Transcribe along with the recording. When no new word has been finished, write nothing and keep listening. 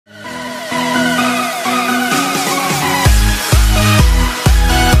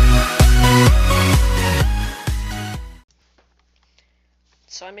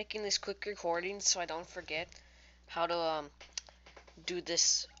making this quick recording so I don't forget how to do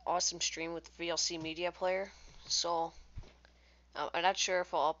this awesome stream with VLC Media Player. So I'm not sure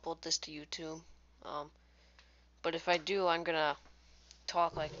if I'll upload this to YouTube, but if I do, I'm gonna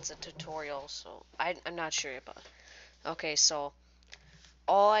talk like it's a tutorial. So I'm not sure about it. Okay, so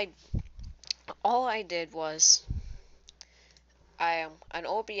all I did was on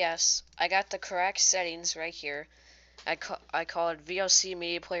OBS I got the correct settings right here. I call it VLC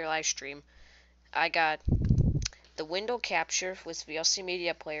Media Player Livestream. I got the window capture with VLC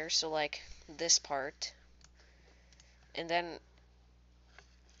Media Player, so like this part, and then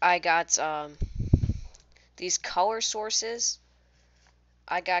I got these color sources.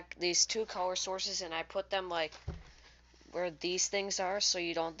 I got these two color sources, and I put them like where these things are, so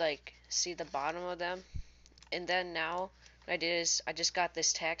you don't like see the bottom of them. And then now what I did is I just got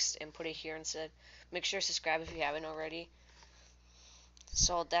this text and put it here and said, make sure to subscribe if you haven't already.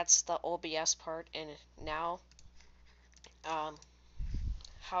 So that's the OBS part. And now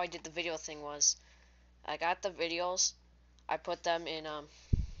how I did the video thing was I got the videos, I put them in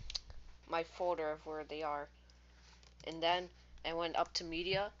my folder of where they are, and then I went up to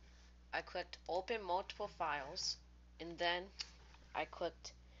media, I clicked open multiple files, and then I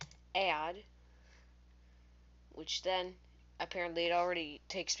clicked add, which then apparently it already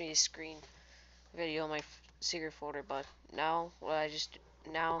takes me to screen video in my secret folder. But now what I just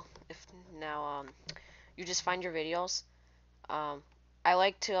you just find your videos. I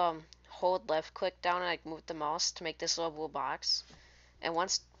like to hold left click down and like move the mouse to make this little blue box, and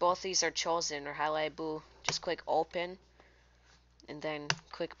once both these are chosen or highlighted blue, just click open and then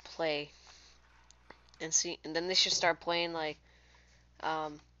click play and see, and then they should start playing like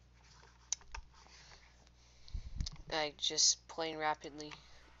just playing rapidly.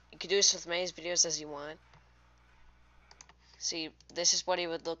 You can do this with as many videos as you want. See, this is what it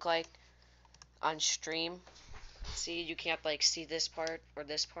would look like on stream. See, you can't like see this part or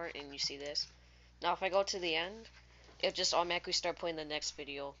this part, and you see this. Now if I go to the end, it'll just automatically start playing the next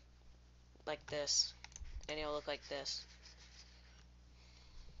video like this, and it'll look like this.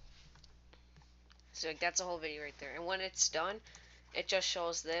 So like, that's a whole video right there. And when it's done, it just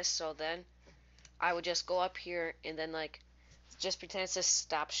shows this. So then I would just go up here and then like just pretend it says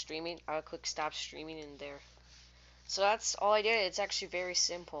stop streaming. I would click stop streaming in there. So that's all I did. It's actually very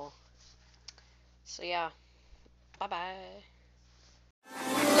simple. So yeah, bye bye.